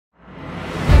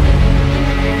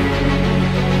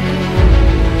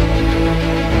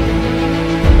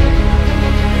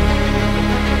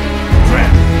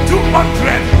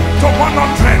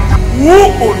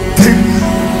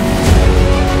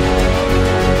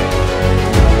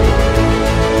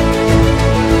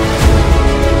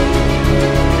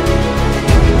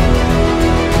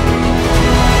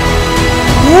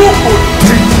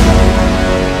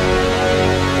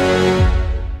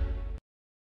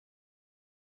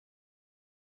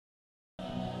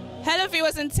Hello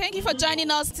viewers, and thank you for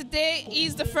joining us. Today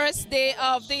is the first day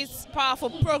of this powerful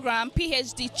program,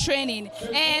 PhD training.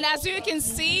 And as you can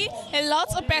see, a lot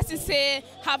of persons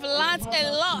have learned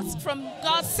a lot from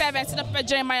God's servant, Prophet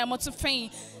Jeremiah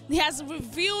Fufeyin. He has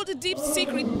revealed the deep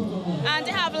secret, and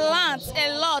they have learned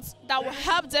a lot that will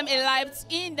help them in life,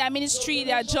 in their ministry,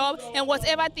 their job, and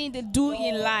whatever thing they do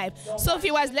in life. So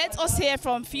viewers, let us hear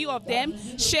from a few of them,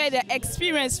 share their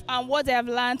experience and what they have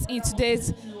learned in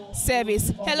today's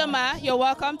service. Hello ma, you're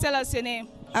welcome. Tell us your name.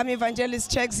 I'm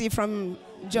Evangelist Chexi from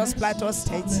Jos Plateau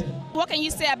State. What can you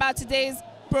say about today's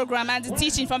program and the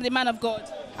teaching from the man of God?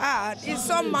 It's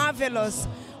so marvelous.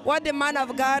 What the man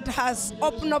of God has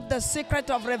opened up the secret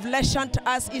of revelation to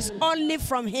us is only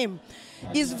from him.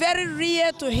 It's very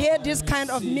rare to hear this kind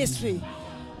of mystery.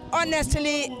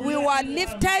 Honestly, we were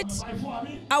lifted.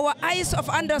 Our eyes of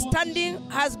understanding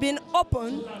has been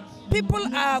opened. People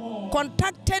are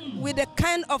contacted with a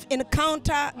kind of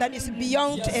encounter that is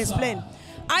beyond to explain.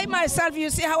 I myself, you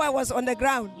see how I was on the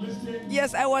ground.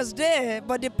 Yes, I was there,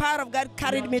 but the power of God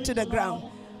carried me to the ground.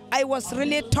 I was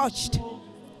really touched.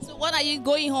 So what are you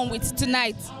going home with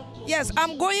tonight? Yes,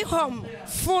 I'm going home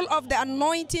full of the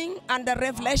anointing and the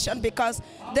revelation, because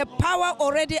the power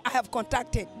already I have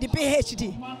contacted, the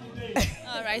PhD.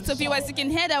 All right, so viewers, you can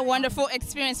hear that wonderful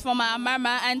experience from our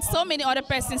mama, and so many other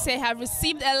persons say have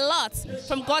received a lot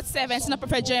from God's servants,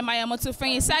 Prophet Jeremiah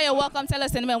Fufeyin. Sir, you're welcome. Tell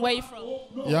us the name and where you're from.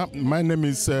 Yeah, my name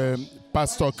is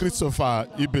Pastor Christopher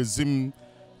Ibezim.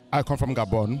 I come from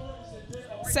Gabon.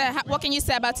 Sir, what can you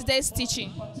say about today's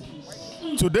teaching?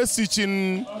 Today's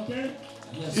teaching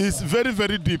is very,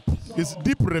 very deep. It's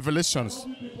deep revelations.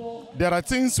 There are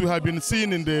things we have been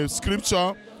seeing in the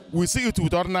scripture. We see it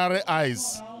with ordinary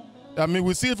eyes. I mean,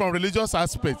 we see it from religious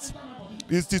aspects.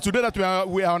 It's today that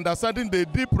we are understanding the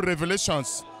deep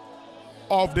revelations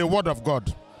of the Word of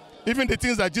God. Even the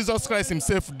things that Jesus Christ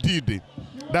himself did,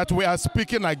 that we are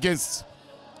speaking against.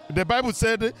 The Bible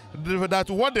said that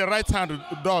what the right hand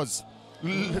does,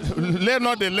 let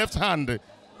not the left hand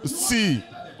see.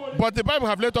 But the Bible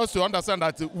have let us to understand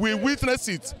that we witness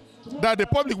it, that the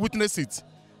public witness it.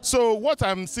 So what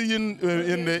I'm seeing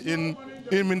in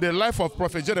the life of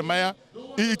Prophet Jeremiah,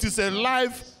 it is a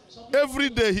life, every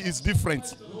day he is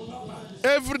different.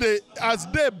 Every day, as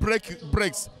day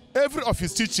breaks, every of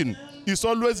his teaching is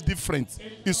always different.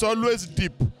 It's always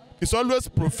deep. It's always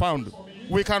profound.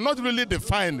 We cannot really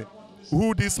define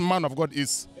who this man of God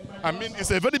is. I mean,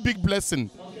 it's a very big blessing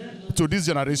to this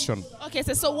generation. Okay,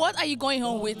 so what are you going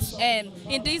home with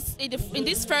in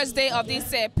this first day of this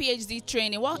PhD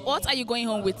training? What are you going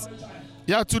home with?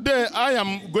 Yeah, today I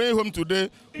am going home today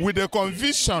with a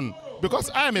conviction, because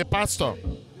I am a pastor.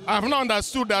 I have not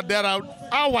understood that there are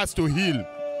hours to heal,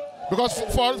 because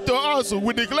to us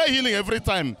we declare healing every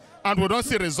time and we don't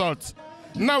see results.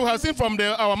 Now we have seen from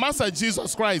our Master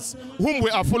Jesus Christ, whom we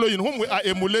are following, whom we are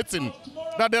emulating,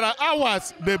 that there are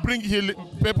hours they bring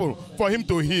people for him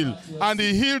to heal, and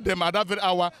he healed them at that very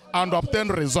hour and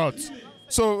obtained results.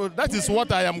 So that is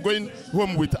what I am going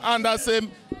home with. And as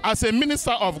a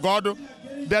minister of God,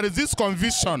 there is this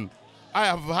conviction I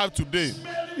have had today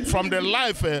from the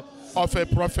life of a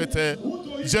prophet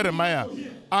Jeremiah.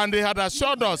 And he had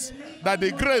assured us that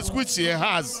the grace which he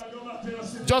has,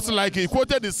 just like he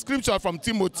quoted the scripture from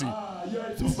Timothy,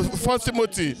 1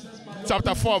 Timothy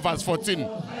chapter 4 verse 14,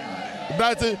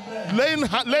 that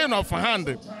laying of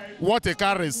hand, what he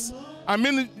carries. I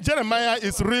mean, Jeremiah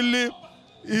is really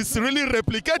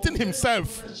replicating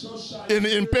himself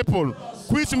in people,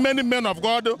 which many men of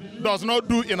God does not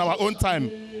do in our own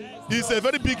time. It's a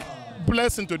very big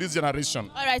blessing to this generation.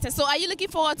 All right, so are you looking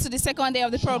forward to the second day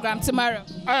of the program tomorrow?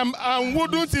 I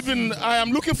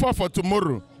am looking forward for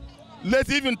tomorrow.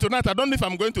 Even tonight, I don't know if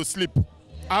I'm going to sleep.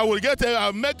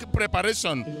 I'll make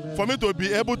preparation for me to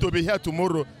be able to be here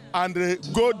tomorrow and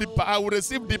go deeper. I will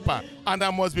receive deeper, and I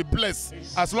must be blessed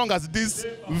as long as this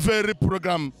very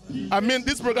program,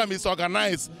 this program is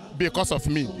organized because of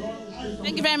me.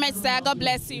 Thank you very much, sir. God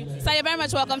bless you. Sir, you're very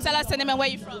much welcome. Tell us your name and where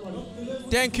you're from.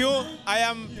 Thank you. I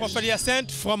am Prophet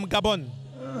Yacinthe from Gabon.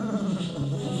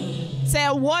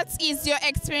 Sir, what is your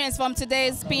experience from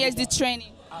today's PhD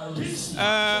training?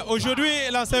 Aujourd'hui,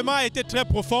 l'enseignement a été très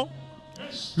profond.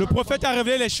 Le prophète a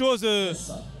révélé les choses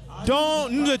dont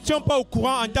nous n'étions pas au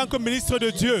courant en tant que ministre de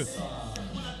Dieu.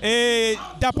 Et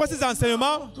d'après ces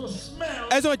enseignements,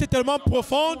 elles ont été tellement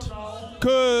profondes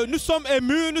que nous sommes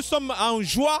émus, nous sommes en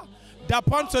joie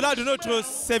d'apprendre cela de notre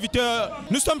serviteur.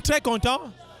 Nous sommes très contents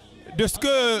de ce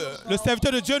que le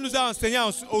serviteur de Dieu nous a enseigné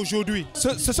aujourd'hui.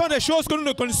 Ce sont des choses que nous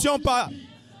ne connaissions pas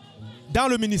dans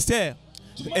le ministère.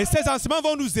 Et ces enseignements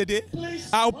vont nous aider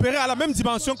à opérer à la même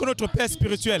dimension que notre Père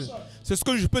spirituel. C'est ce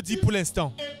que je peux dire pour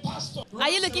l'instant. Are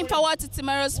you looking forward to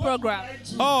tomorrow's program?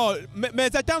 Oh,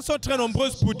 mes attentes sont très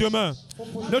nombreuses pour demain.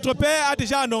 Notre Père a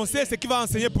déjà annoncé ce qu'il va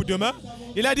enseigner pour demain.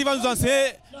 Il a dit qu'il va nous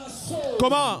enseigner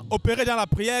comment opérer dans la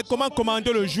prière, comment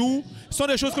commander le jour. Ce sont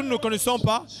des choses que nous ne connaissons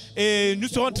pas et nous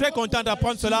serons très contents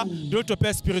d'apprendre cela de notre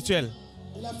Père spirituel.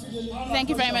 Thank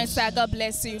you very much, sir. God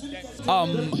bless you.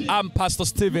 I'm Pastor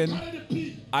Stephen.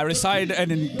 I reside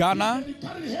in Ghana,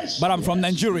 but I'm from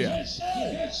Nigeria.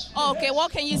 Okay,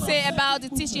 what can you say about the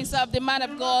teachings of the man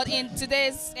of God in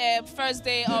today's first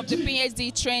day of the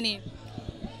PhD training?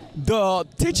 The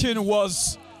teaching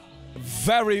was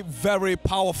very, very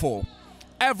powerful.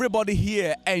 Everybody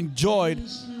here enjoyed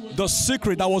the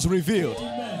secret that was revealed.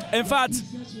 In fact,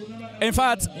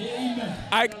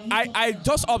 I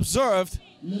just observed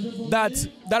that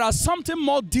there is something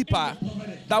more deeper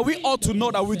that we ought to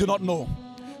know that we do not know.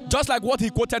 Just like what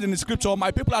he quoted in the scripture, my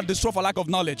people are destroyed for lack of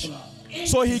knowledge.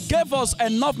 So he gave us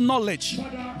enough knowledge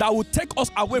that would take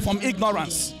us away from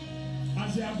ignorance.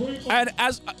 And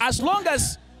as long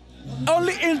as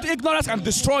only ignorance can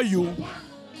destroy you,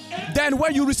 then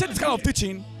when you receive this kind of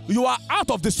teaching, you are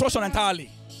out of destruction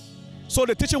entirely. So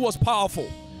the teaching was powerful,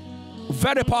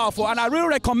 very powerful, and I really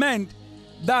recommend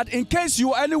that in case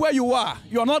you are anywhere you are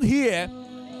not here,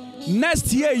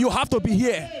 next year you have to be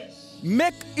here.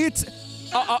 Make it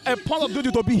a point of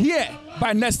duty to be here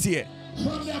by next year.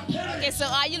 Okay, so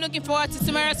are you looking forward to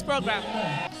tomorrow's program?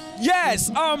 Yes,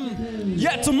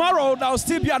 tomorrow there will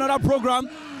still be another program,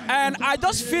 and I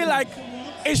just feel like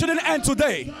it shouldn't end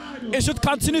today. It should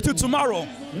continue to tomorrow.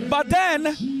 But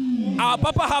then our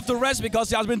Papa have to rest because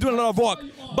he has been doing a lot of work.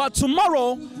 But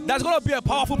tomorrow there's going to be a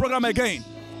powerful program again.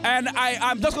 And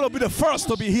I'm just going to be the first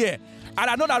to be here. And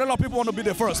I know that a lot of people want to be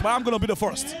the first, but I'm going to be the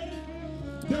first.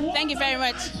 Thank you very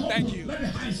much. Thank you.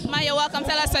 Ma, you're welcome.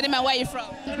 Tell us, Sadima, where you're from.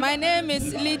 My name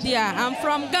is Lydia. I'm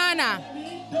from Ghana.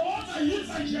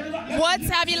 What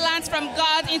have you learned from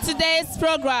God in today's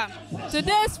program?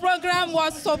 Today's program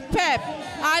was superb.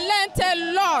 I learned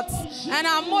a lot, and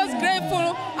I'm most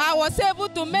grateful I was able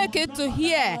to make it to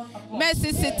here,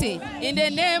 Mercy City, in the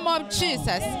name of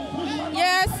Jesus.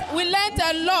 Yes, we learned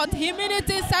a lot,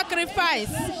 humility,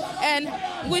 sacrifice, and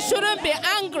we shouldn't be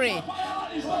angry.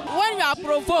 When we are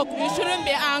provoked, we shouldn't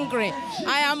be angry.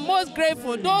 I am most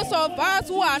grateful. Those of us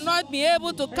who are not be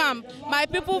able to come, my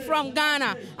people from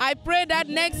Ghana, I pray that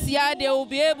next year they will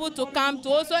be able to come to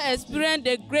also experience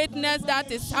the greatness that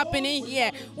is happening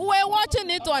here. We were watching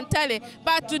it on telly,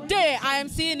 but today I am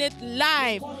seeing it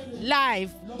live.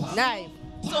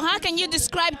 So how can you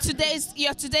describe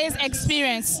your today's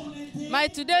experience? My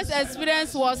today's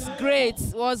experience was great.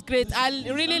 I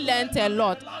really learned a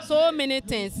lot. So many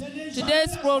things.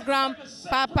 Today's program,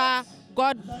 Papa,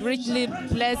 God richly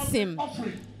bless him.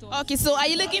 Okay, so are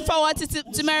you looking forward to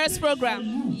tomorrow's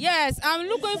program? Yes, I'm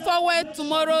looking forward to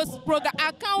tomorrow's program.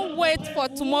 I can't wait for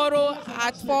tomorrow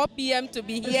at 4 p.m. to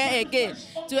be here again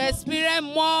to experience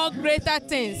more greater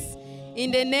things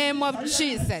in the name of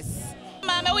Jesus.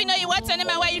 Mama, we know you. What's your name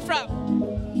and where are you from?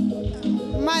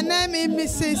 My name is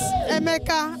Mrs.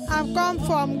 Emeka. I've come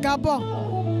from Gabon.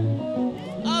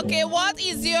 Okay, what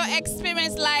is your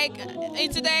experience like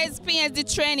in today's PhD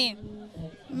training?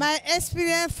 My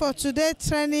experience for today's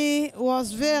training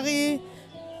was very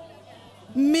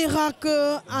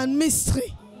miracle and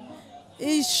mystery.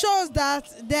 It shows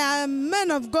that there are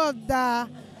men of God that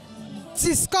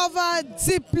discover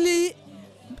deeply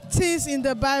things in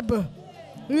the Bible.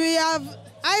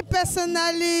 I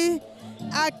personally,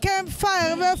 I came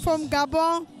far away from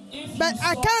Gabon, but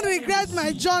I can't regret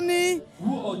my journey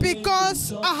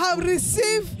because I have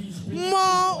received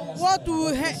more what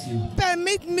will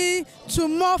permit me to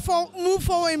move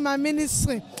forward in my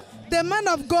ministry. The man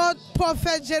of God,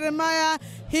 Prophet Jeremiah,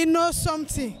 he knows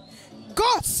something.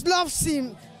 God loves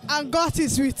him and God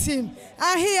is with him.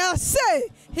 And he has said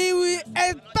he will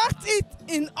impact it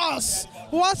in us,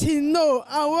 what he knows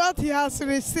and what he has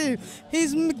received.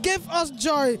 He gave us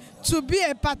joy to be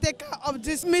a partaker of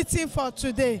this meeting for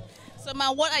today. So,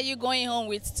 ma, what are you going home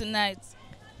with tonight?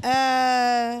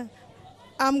 I'm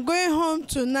going home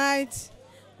tonight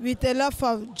with a lot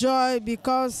of joy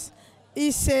because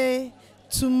he said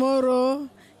tomorrow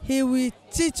he will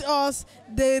teach us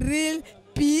the real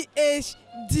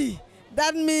PhD.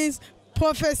 That means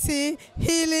prophecy,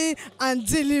 healing, and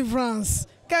deliverance.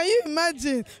 Can you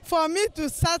imagine? For me to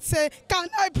start saying, can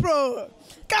I pro?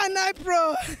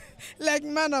 Like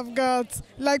man of God,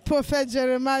 like Prophet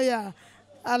Jeremiah.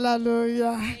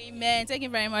 Hallelujah. Amen. Thank you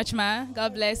very much, ma.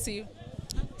 God bless you.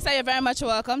 Sir, you're very much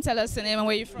welcome. Tell us the name and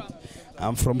where you're from.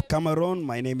 I'm from Cameroon.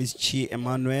 My name is Chi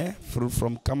Emmanuel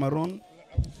from Cameroon.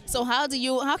 So how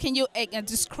can you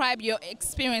describe your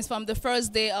experience from the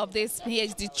first day of this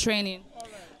PhD training?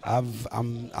 I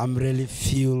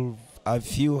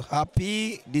feel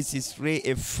happy. This is really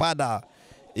a father.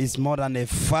 It's more than a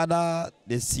father.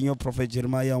 The senior prophet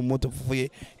Jeremiah Omoto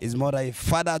is more than a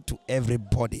father to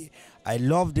everybody. I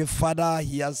love the father.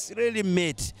 He has really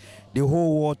made the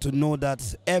whole world to know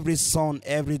that every son,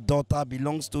 every daughter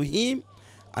belongs to him.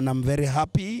 And I'm very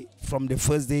happy from the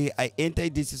first day I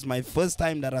entered. This is my first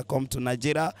time that I come to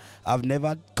Nigeria. I've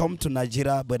never come to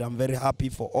Nigeria, but I'm very happy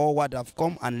for all what I've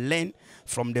come and learned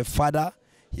from the father.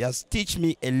 He has taught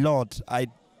me a lot.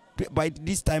 By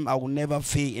this time, I will never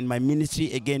fail in my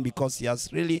ministry again because he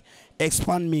has really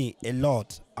expanded me a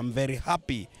lot. I'm very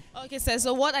happy. Okay, sir.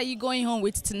 So what are you going home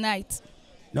with tonight?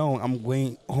 No, I'm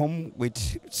going home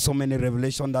with so many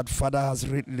revelations that Father has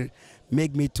really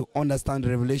made me to understand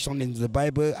revelation in the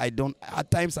Bible.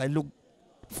 At times I look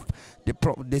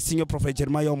the senior prophet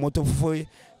Jeremiah Omoto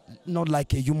not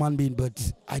like a human being,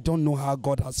 but I don't know how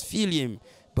God has filled him.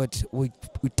 But we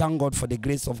thank God for the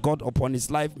grace of God upon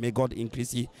his life. May God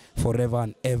increase it forever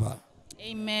and ever.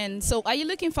 Amen. So are you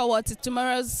looking forward to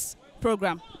tomorrow's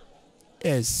program?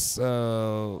 Yes,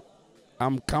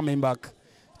 I'm coming back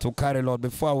to carry Lord.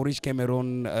 Before I reach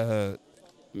Cameroon,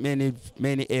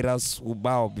 many eras will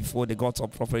bow before the gods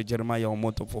of Prophet Jeremiah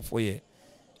Omoto Fufeyin.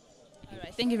 All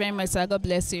right, thank you very much, sir. God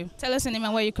bless you. Tell us your name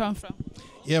and where you come from.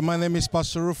 Yeah, my name is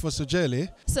Pastor Rufus Ojeli.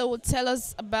 So tell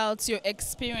us about your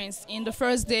experience in the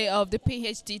first day of the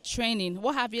PhD training.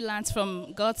 What have you learned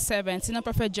from God's servant, Senior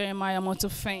Prophet Jeremiah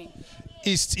Omoto Fufeyin?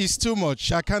 It's too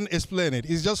much. I can't explain it.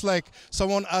 It's just like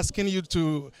someone asking you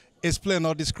to explain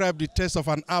or describe the taste of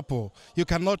an apple. You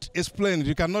cannot explain it.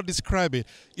 You cannot describe it.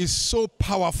 It's so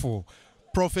powerful.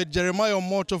 Prophet Jeremiah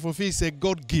Omoto Fufeyin is a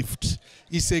God gift.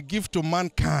 It's a gift to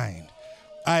mankind.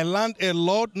 I learned a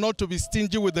lot not to be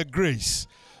stingy with the grace,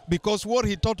 because what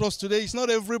he taught us today is not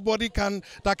everybody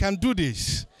that can do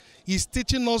this. He's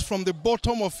teaching us from the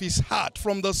bottom of his heart,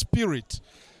 from the spirit.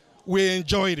 We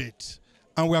enjoyed it,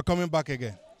 and we are coming back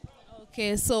again.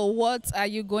 Okay, so what are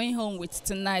you going home with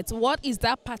tonight? What is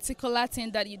that particular thing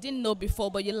that you didn't know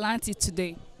before, but you learned it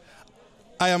today?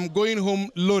 I am going home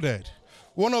loaded.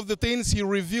 One of the things he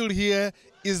revealed here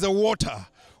is the water.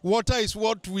 Water is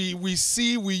what we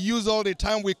see, we use all the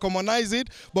time, we commonize it,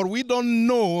 but we don't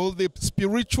know the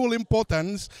spiritual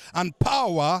importance and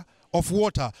power of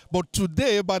water. But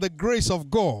today, by the grace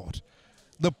of God,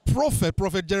 the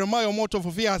Prophet Jeremiah Omoto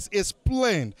Fufeyin has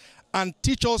explained and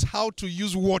teach us how to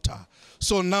use water.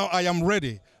 So now I am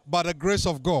ready, by the grace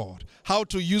of God, how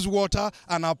to use water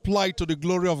and apply it to the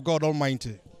glory of God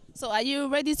Almighty. So are you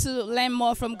ready to learn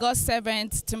more from God's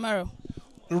servant tomorrow?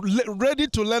 Ready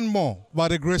to learn more by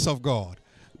the grace of God.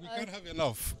 We can't have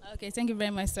enough. Okay, thank you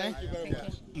very much, sir. Thank you very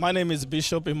much. My name is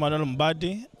Bishop Emmanuel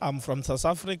Mbadi. I'm from South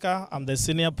Africa. I'm the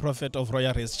senior prophet of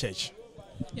Royal Race Church.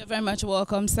 You're very much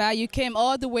welcome, sir. You came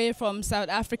all the way from South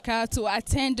Africa to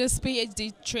attend this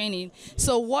PhD training.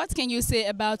 So what can you say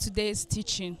about today's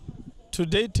teaching?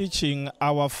 Today's teaching,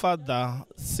 our father,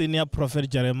 senior prophet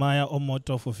Jeremiah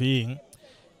Omoto Fufeyin,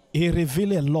 he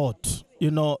revealed a lot.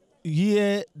 You know,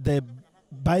 here the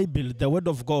Bible, the word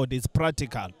of God, is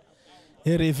practical.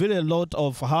 He revealed a lot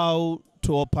of how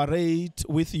to operate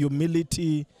with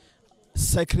humility,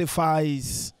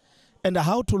 sacrifice, and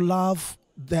how to love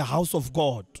the house of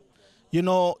God. You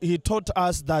know, he taught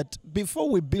us that before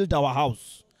we build our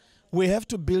house, we have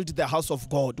to build the house of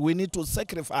God. We need to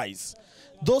sacrifice.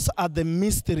 Those are the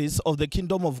mysteries of the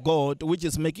kingdom of God, which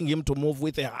is making him to move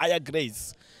with a higher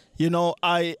grace. You know,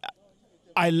 I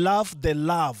love the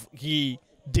love he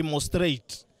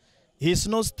demonstrates. He's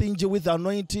not stingy with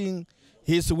anointing.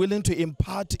 He's willing to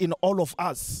impart in all of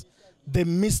us the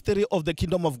mystery of the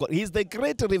kingdom of God. He's the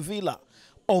great revealer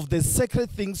of the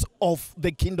sacred things of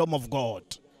the kingdom of God.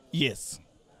 Yes.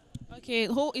 Okay,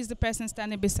 who is the person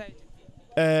standing beside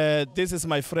you? This is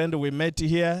my friend we met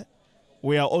here.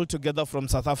 We are all together from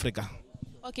South Africa.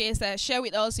 Okay, sir, share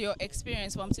with us your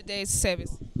experience from today's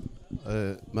service.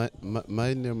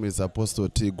 My name is Apostle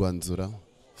T. Gwanzura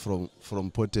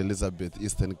from Port Elizabeth,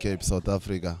 Eastern Cape, South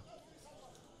Africa.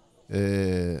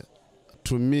 To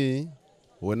me,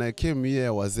 when I came here, I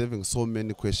was having so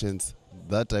many questions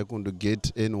that I couldn't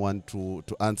get anyone to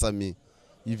answer me,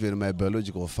 even my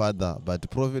biological father. But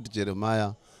Prophet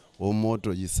Jeremiah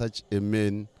Omoto is such a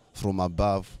man from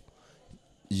above.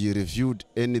 He reviewed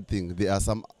anything. There are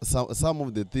some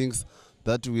of the things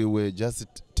that we were just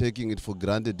taking it for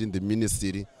granted in the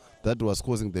ministry that was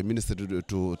causing the ministry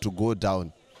to go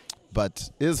down. But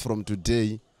as from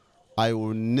today, I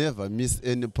will never miss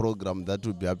any program that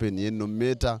will be happening here, no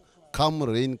matter come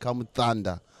rain, come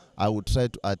thunder. I will try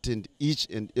to attend each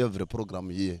and every program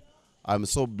here. I'm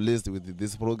so blessed with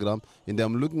this program, and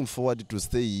I'm looking forward to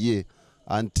stay here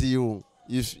until,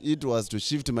 if it was to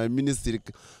shift my ministry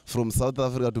from South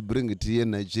Africa to bring it here in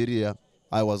Nigeria,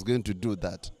 I was going to do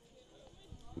that.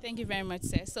 Thank you very much,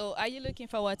 sir. So are you looking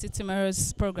forward to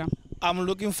tomorrow's program? I'm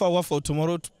looking forward for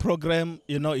tomorrow's program.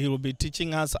 You know, he will be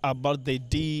teaching us about the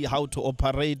D, how to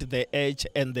operate the H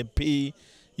and the P.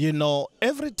 You know,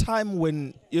 every time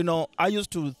when, you know, I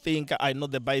used to think I know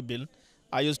the Bible.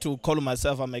 I used to call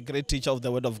myself I'm a great teacher of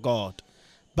the Word of God.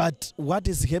 But what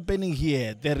is happening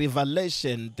here, the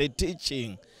revelation, the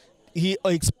teaching, he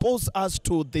exposed us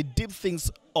to the deep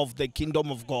things of the kingdom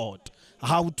of God.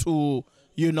 How to,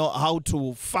 you know, how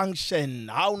to function,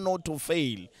 how not to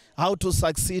fail, how to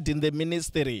succeed in the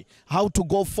ministry, how to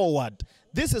go forward.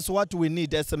 This is what we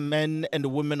need as men and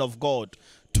women of God,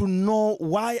 to know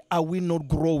why are we not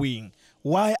growing?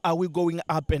 Why are we going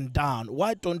up and down?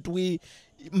 Why don't we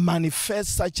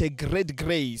manifest such a great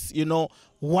grace? You know,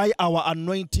 why our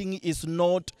anointing is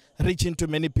not reaching to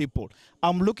many people.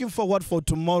 I'm looking forward for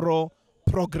tomorrow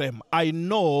program. I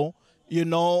know, you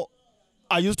know,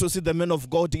 I used to see the men of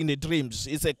God in the dreams.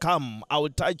 He said, come, I will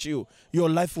touch you. Your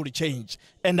life will change.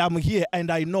 And I'm here and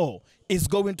I know it's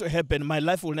going to happen. My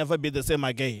life will never be the same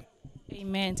again.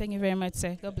 Amen. Thank you very much,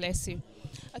 sir. God bless you.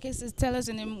 Okay, so tell us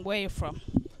your name, where you're from.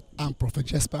 I'm Prophet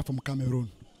Jesper from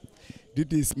Cameroon. This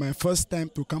is my first time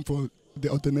to come for the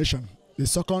ordination.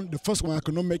 The first one I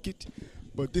could not make it,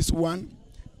 but this one,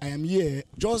 I am here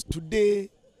just today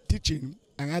teaching,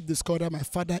 and I discovered my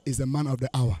father is the man of the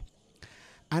hour.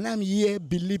 And I'm here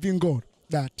believing God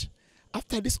that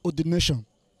after this ordination,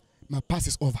 my past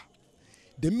is over.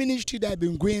 The ministry that I've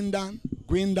been going down,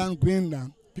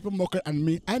 people mocking at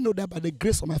me. I know that by the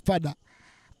grace of my father,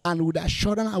 and with the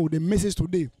assurance and with the message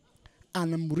today,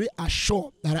 and I'm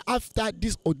reassured that after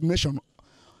this ordination,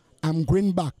 I'm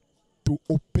going back to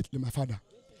operate like my father,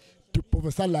 to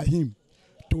prophesy like him,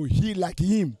 to heal like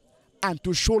him, and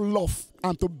to show love,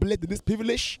 and to bless this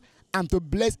privilege, and to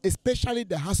bless especially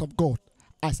the house of God,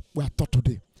 as we are taught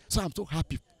today. So I'm so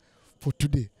happy for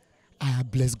today. I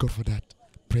bless God for that.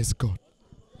 Praise God.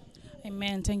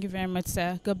 Amen. Thank you very much,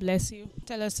 sir. God bless you.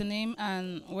 Tell us your name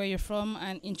and where you're from,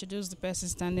 and introduce the person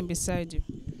standing beside you.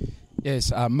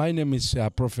 Yes, my name is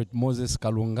Prophet Moses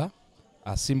Kalunga,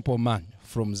 a simple man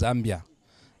from Zambia.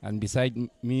 And beside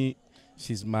me,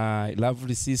 she's my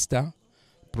lovely sister,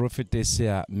 Prophetess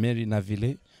Mary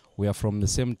Navile. We are from the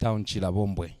same town,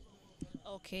 Chilabombwe.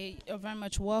 Okay, you're very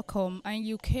much welcome. And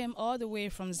you came all the way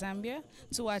from Zambia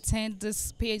to attend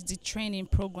this PhD training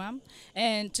program.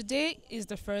 And today is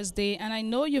the first day, and I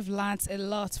know you've learned a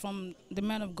lot from the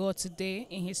man of God today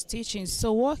in his teachings.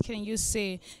 So what can you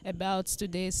say about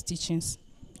today's teachings?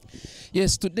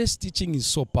 Yes, today's teaching is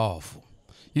so powerful.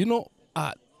 You know,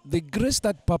 the grace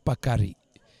that Papa carry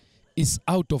is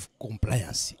out of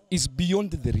compliance. It's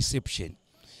beyond the reception.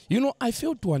 You know, I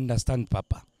fail to understand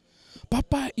Papa.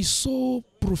 Papa is so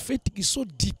prophetic, is so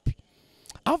deep.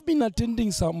 I've been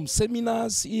attending some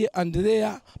seminars here and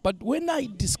there, but when I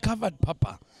discovered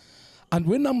Papa, and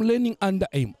when I'm learning under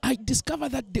him, I discover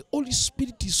that the Holy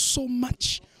Spirit is so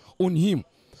much on him.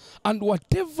 And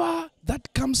whatever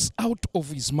that comes out of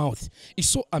his mouth is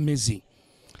so amazing.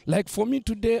 Like for me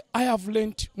today, I have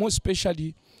learned more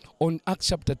especially on Acts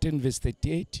chapter 10 verse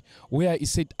 38, where he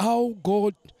said how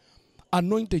God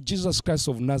anointed Jesus Christ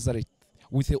of Nazareth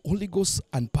with the Holy Ghost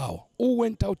and power, who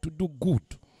went out to do good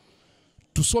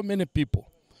to so many people.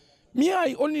 Me,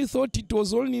 I only thought it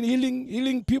was only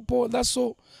healing people, that's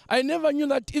all. I never knew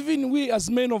that even we as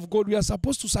men of God, we are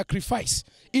supposed to sacrifice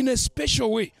in a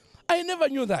special way. I never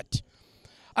knew that.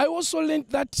 I also learned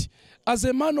that as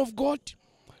a man of God,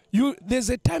 there's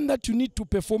a time that you need to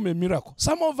perform a miracle.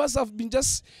 Some of us have been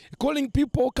just calling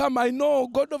people, come, I know,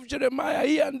 God of Jeremiah,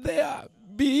 here and there,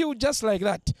 be healed just like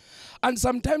that. And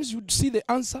sometimes you see the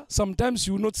answer, sometimes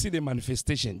you will not see the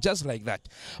manifestation, just like that.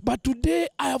 But today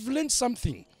I have learned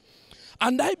something.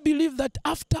 And I believe that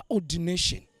after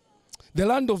ordination, the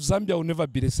land of Zambia will never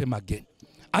be the same again.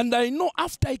 And I know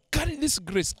after I carry this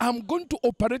grace, I'm going to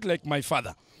operate like my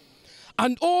father.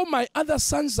 And all my other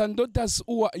sons and daughters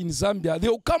who are in Zambia, they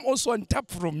will come also and tap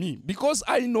from me. Because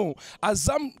I know, as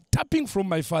I'm tapping from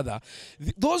my father,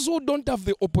 those who don't have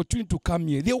the opportunity to come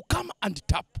here, they will come and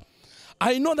tap.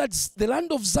 I know that the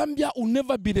land of Zambia will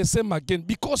never be the same again.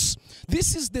 Because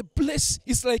this is the place,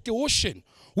 it's like an ocean,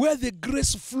 where the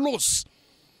grace flows.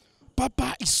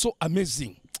 Papa is so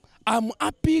amazing. I'm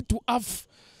happy to have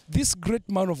this great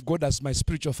man of God as my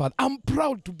spiritual father. I'm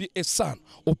proud to be a son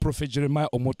of Prophet Jeremiah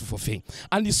Omoto Fufeyin.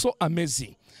 And it's so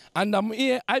amazing. And I'm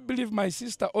here. I believe my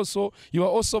sister also, you are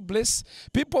also blessed.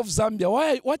 People of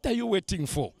Zambia, what are you waiting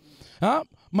for? Huh?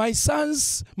 My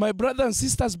sons, my brothers and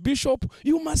sisters, Bishop,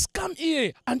 you must come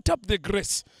here and tap the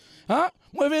grace. Huh?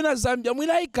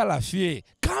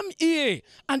 Come here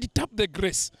and tap the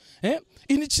grace.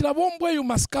 In Chilabombo, you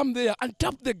must come there and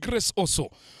tap the grace also.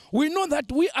 We know that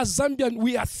we as Zambians,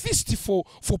 we are thirsty for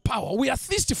power. We are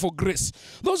thirsty for grace.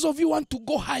 Those of you who want to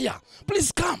go higher,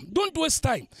 please come. Don't waste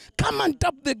time. Come and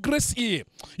tap the grace here.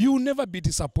 You will never be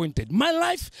disappointed. My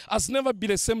life has never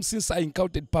been the same since I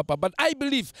encountered Papa. But I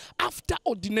believe after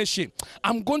ordination,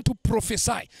 I'm going to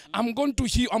prophesy. I'm going to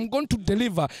heal. I'm going to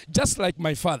deliver just like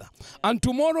my father. And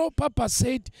tomorrow, Papa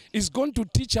said, is going to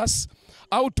teach us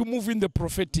how to move in the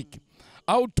prophetic.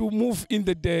 How to move in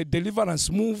the deliverance,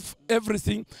 move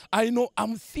everything. I know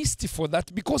I'm thirsty for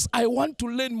that because I want to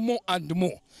learn more and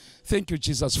more. Thank you,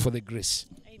 Jesus, for the grace.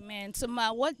 Amen. So,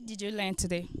 Ma, what did you learn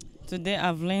today? Today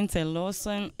I've learned a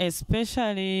lesson,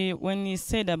 especially when he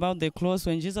said about the cross.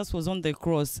 When Jesus was on the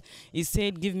cross, he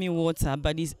said, give me water,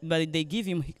 but they give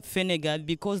him vinegar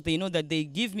because they know that they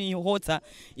give me water,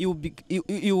 he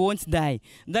won't die.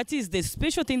 That is the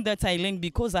special thing that I learned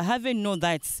because I haven't known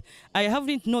that. I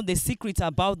haven't known the secret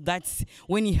about that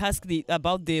when he asked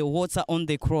about the water on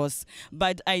the cross.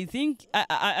 But I think,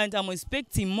 and I'm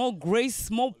expecting more grace,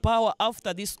 more power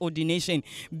after this ordination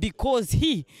because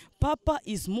Papa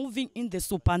is moving in the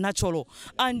supernatural,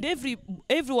 and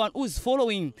everyone who is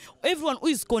following, everyone who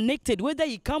is connected, whether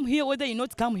you come here, whether you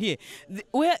not come here,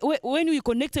 when we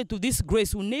connected to this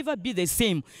grace, will never be the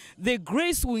same. The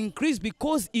grace will increase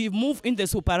because you move in the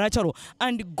supernatural,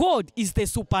 and God is the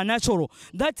supernatural.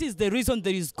 That is the reason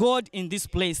there is God in this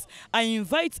place. I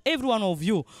invite every one of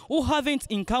you who haven't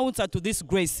encountered to this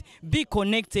grace, be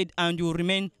connected, and you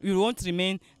won't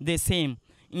remain the same.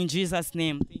 In Jesus'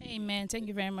 name. Amen. Thank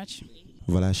you very much.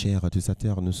 Voilà, chers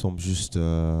utilisateurs, nous sommes juste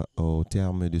au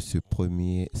terme de ce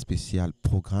premier spécial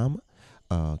programme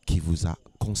qui vous a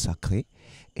consacré.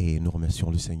 Et nous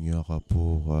remercions le Seigneur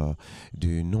pour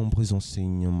de nombreux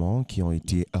enseignements qui ont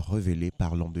été révélés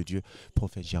par l'homme de Dieu,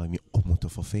 prophète Jérémie Omoto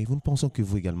Fufeyin. Nous pensons que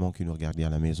vous également, qui nous regardez à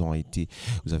la maison,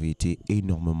 vous avez été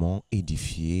énormément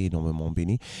édifiés, énormément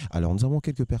bénis. Alors nous avons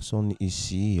quelques personnes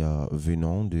ici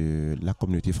venant de la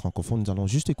communauté francophone. Nous allons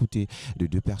juste écouter de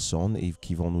deux personnes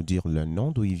qui vont nous dire le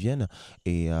nom, d'où ils viennent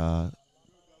et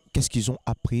qu'est-ce qu'ils ont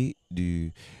appris de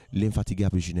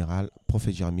l'infatigable général,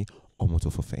 prophète Jérémie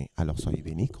Omoto Fufeyin. Alors soyez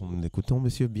bénis, comme nous l'écoutons,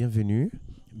 monsieur, bienvenue.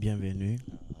 Bienvenue.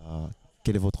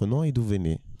 Quel est votre nom et d'où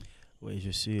venez? Oui, je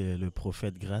suis le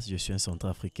prophète Grâce, je suis un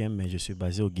centrafricain, mais je suis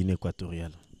basé au Guinée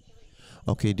équatoriale.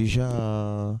 Ok,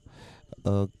 déjà,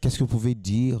 qu'est-ce que vous pouvez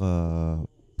dire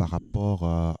par rapport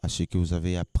à ce que vous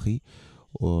avez appris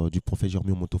du prophète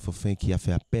Jérémie Omoto Fufeyin qui a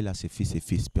fait appel à ses fils et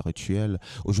filles spirituels?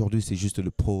 Aujourd'hui, c'est juste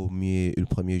le premier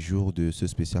jour de ce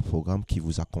spécial programme qui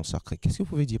vous a consacré. Qu'est-ce que vous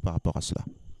pouvez dire par rapport à cela?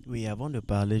 Oui, avant de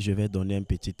parler, je vais donner un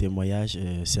petit témoignage.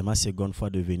 C'est ma seconde fois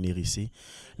de venir ici.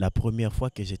 La première fois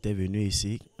que j'étais venu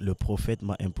ici, le prophète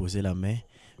m'a imposé la main.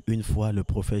 Une fois, le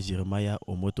prophète Jeremiah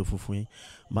Omoto Fufeyin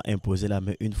m'a imposé la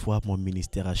main. Une fois, mon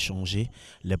ministère a changé.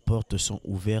 Les portes sont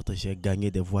ouvertes. J'ai gagné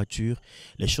des voitures.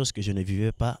 Les choses que je ne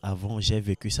vivais pas avant, j'ai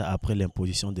vécu ça après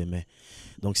l'imposition des mains.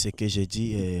 Donc, ce que j'ai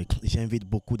dit, j'invite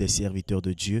beaucoup des serviteurs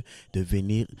de Dieu de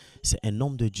venir. C'est un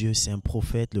homme de Dieu, c'est un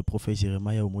prophète. Le prophète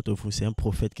Jeremiah Omoto Fufeyin, c'est un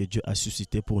prophète que Dieu a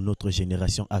suscité pour notre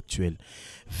génération actuelle.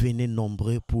 Venez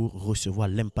nombreux pour recevoir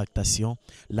l'impactation.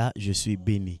 Là, je suis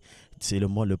béni. C'est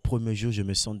le premier jour, je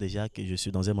me sens déjà que je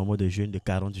suis dans un moment de jeûne de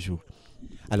 40 jours.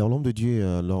 Alors l'homme de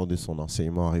Dieu, lors de son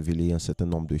enseignement, a révélé un certain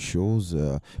nombre de choses,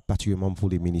 particulièrement pour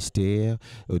les ministères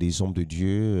des hommes de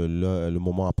Dieu, le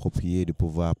moment approprié de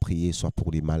pouvoir prier soit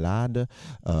pour les malades,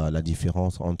 la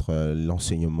différence entre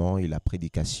l'enseignement et la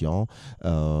prédication,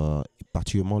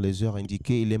 particulièrement les heures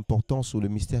indiquées et l'importance ou le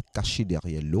mystère caché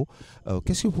derrière l'eau.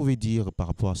 Qu'est-ce que vous pouvez dire par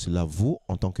rapport à cela, vous,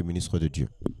 en tant que ministre de Dieu?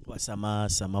 Ouais, ça m'a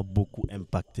beaucoup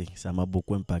impacté, ça m'a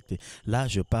beaucoup impacté. Là,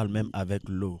 je parle même avec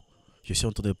l'eau. Je suis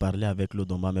en train de parler avec l'eau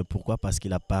dans ma main. Pourquoi? Parce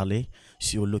qu'il a parlé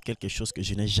sur l'eau, quelque chose que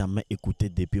je n'ai jamais écouté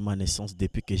depuis ma naissance,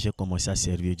 depuis que j'ai commencé à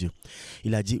servir Dieu.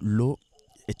 Il a dit l'eau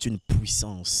est une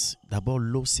puissance. D'abord,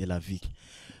 l'eau, c'est la vie.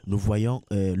 Nous voyons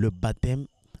le baptême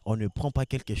On ne prend pas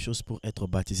quelque chose pour être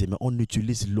baptisé, mais on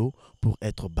utilise l'eau pour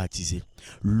être baptisé.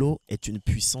 L'eau est une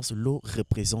puissance, l'eau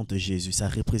représente Jésus. Ça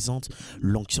représente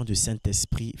l'onction du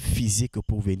Saint-Esprit physique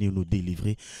pour venir nous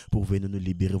délivrer, pour venir nous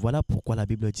libérer. Voilà pourquoi la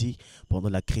Bible dit, pendant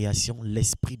la création,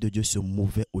 l'Esprit de Dieu se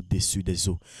mouvait au-dessus des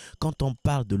eaux. Quand on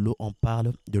parle de l'eau, on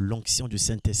parle de l'onction du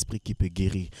Saint-Esprit qui peut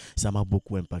guérir. Ça m'a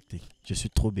beaucoup impacté. Je suis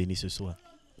trop béni ce soir.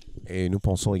 Et nous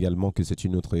pensons également que c'est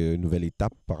une autre nouvelle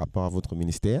étape par rapport à votre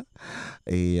ministère.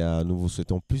 Et nous vous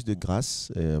souhaitons plus de grâce,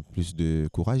 plus de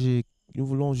courage. Et nous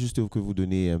voulons juste que vous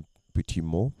donniez un petit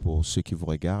mot pour ceux qui vous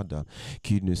regardent,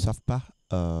 qui ne savent pas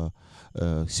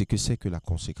ce que c'est que la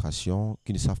consécration,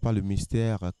 qui ne savent pas le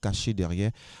mystère caché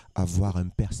derrière avoir un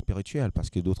père spirituel, parce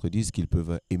que d'autres disent qu'ils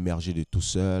peuvent émerger de tout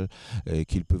seuls,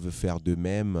 qu'ils peuvent faire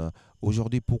d'eux-mêmes.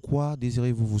 Aujourd'hui, pourquoi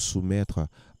désirez-vous vous soumettre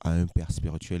à un père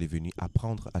spirituel et venir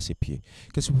apprendre à ses pieds?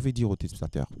 Qu'est-ce que vous pouvez dire aux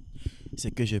téléspectateurs? Ce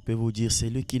que je peux vous dire,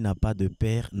 celui qui n'a pas de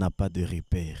père n'a pas de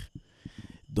repère.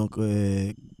 Donc,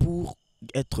 pour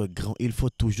être grand, il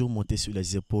faut toujours monter sur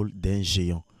les épaules d'un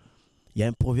géant. Il y a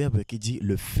un proverbe qui dit «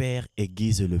 le fer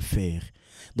aiguise le fer ».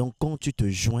 Donc quand tu te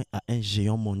joins à un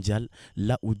géant mondial,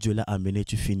 là où Dieu l'a amené,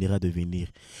 tu finiras de venir.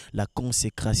 La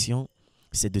consécration,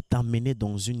 c'est de t'amener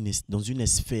dans une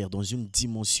sphère, dans une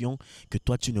dimension que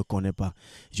toi tu ne connais pas.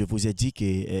 Je vous ai dit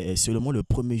que seulement le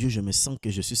premier jour, je me sens que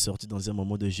je suis sorti dans un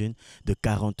moment de jeûne de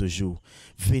 40 jours.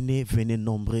 Venez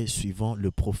nombreux suivant le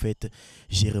prophète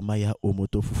Jeremiah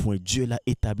Omoto Fufeyin. Dieu l'a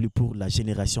établi pour la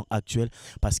génération actuelle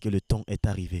parce que le temps est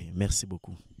arrivé. Merci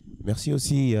beaucoup. Merci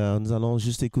aussi. Nous allons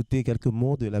juste écouter quelques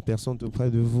mots de la personne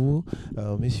auprès de vous.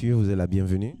 Messieurs, vous êtes la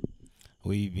bienvenue.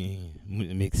 Oui, bien.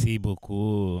 Merci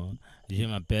beaucoup. Je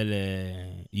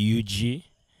m'appelle Yuji.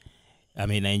 I'm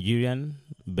a Nigerian,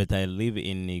 but I live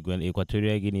in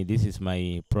Equatorial Guinea. This is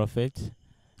my prophet.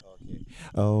 Okay.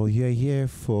 Oh, you're here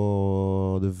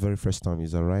for the very first time,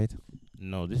 is that right?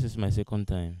 No, this is my second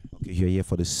time. Okay, you're here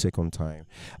for the second time.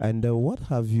 And what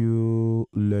have you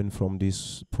learned from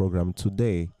this program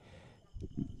today?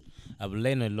 I've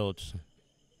learned a lot.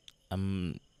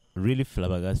 I'm really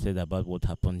flabbergasted about what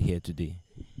happened here today.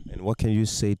 And what can you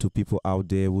say to people out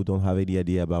there who don't have any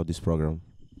idea about this program?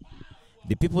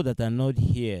 The people that are not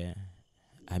here,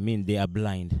 I mean, they are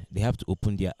blind. They have to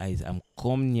open their eyes. I'm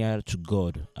come nearer to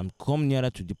God. I'm come nearer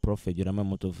to the prophet, Jeremiah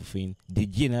Omoto Fufeyin, the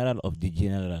general of the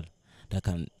general, that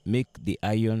can make the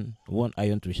iron, one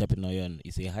iron to sharpen iron.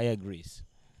 It's a higher grace.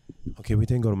 Okay, we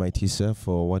thank God Almighty, sir,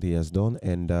 for what he has done,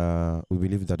 and we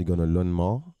believe that you're going to learn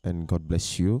more, and God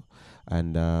bless you,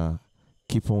 and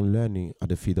keep on learning at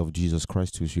the feet of Jesus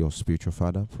Christ, who's your spiritual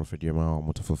father, Prophet Jeremiah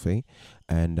Omoto Fufeyin,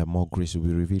 and more grace will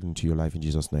be revealed into your life in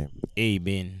Jesus' name.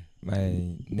 Amen.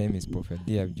 My name is Prophet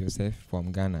D.F. Joseph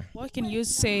from Ghana. What can you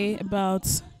say about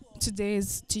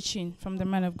today's teaching from the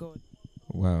man of God?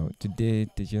 Wow, today's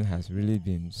teaching has really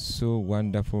been so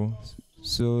wonderful,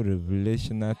 so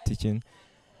revelational teaching,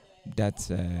 that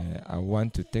I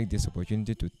want to take this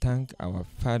opportunity to thank our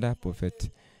father, Prophet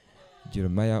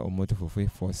Jeremiah Omoto Fufeyin,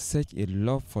 for such a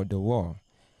love for the world.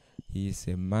 He is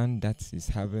a man that is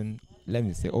having, let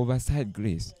me say, oversight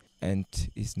grace. And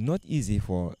it's not easy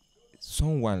for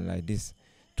someone like this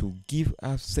to give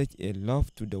us such a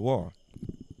love to the world.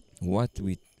 What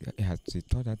we have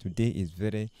taught us today is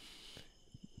very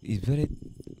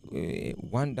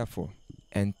wonderful,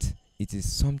 and it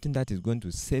is something that is going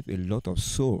to save a lot of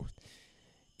souls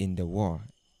in the world.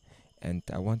 And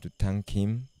I want to thank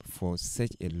him for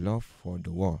such a love for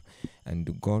the world,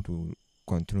 and God will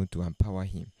continue to empower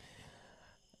him.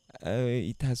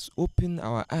 It has opened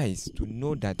our eyes to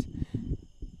know that,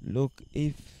 look,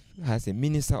 if as a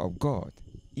minister of God,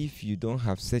 if you don't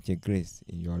have such a grace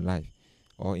in your life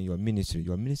or in your ministry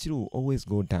will always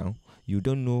go down. You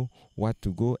don't know what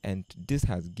to go, and this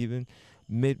has given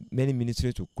many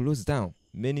ministries to close down.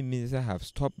 Many ministers have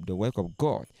stopped the work of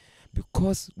God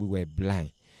because we were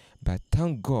blind. But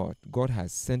thank God, God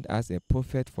has sent us a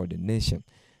prophet for the nation,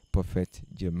 Prophet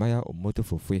Jeremiah Omoto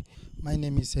Fufeyin. My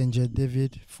name is Angel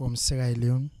David from Sierra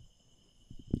Leone.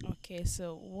 Okay,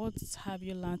 so what have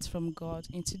you learned from God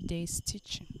in today's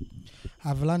teaching?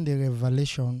 I've learned the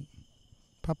revelation.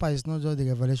 Papa is not just the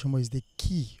revelation, but it's the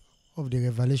key of the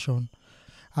revelation,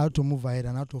 how to move ahead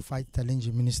and how to fight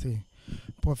challenging ministry.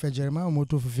 Prophet Jeremiah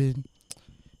Omoto Fufeyin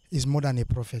is more than a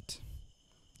prophet.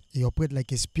 He operates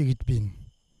like a spirit being.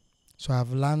 So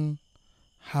I've learned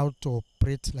how to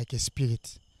operate like a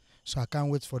spirit. So I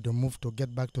can't wait for the move to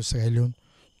get back to Sierra Leone,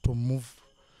 to move,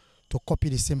 to copy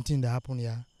the same thing that happened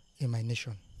here in my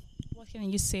nation. What can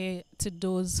you say to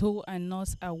those who are not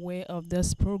aware of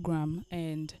this program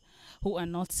and who are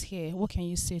not here? What can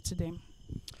you say to them?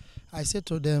 I say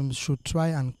to them, should try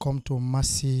and come to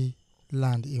Mercyland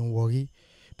land in Warri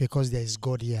because there is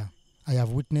God here. I have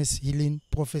witnessed healing,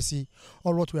 prophecy.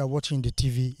 All what we are watching in the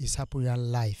TV is happening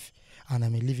live, and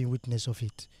I'm a living witness of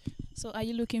it. So are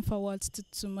you looking forward to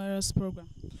tomorrow's program?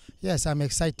 Yes, I'm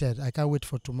excited. I can't wait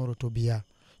for tomorrow to be here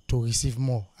to receive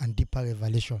more and deeper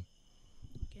revelation.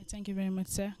 Okay, thank you very much,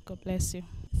 sir. God bless you.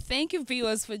 Thank you,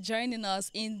 viewers, for joining us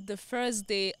in the first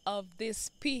day of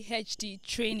this PhD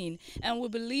training. And we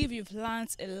believe you've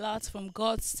learned a lot from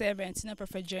God's servant,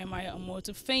 Prophet Jeremiah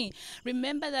Omoto Fufeyin.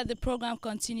 Remember that the program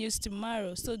continues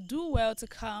tomorrow, so do well to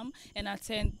come and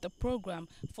attend the program,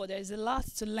 for there is a lot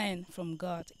to learn from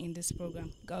God in this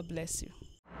program. God bless you.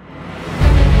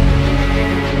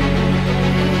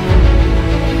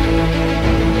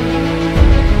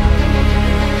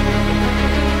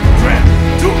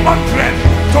 200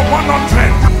 to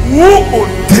 100. Who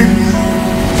would think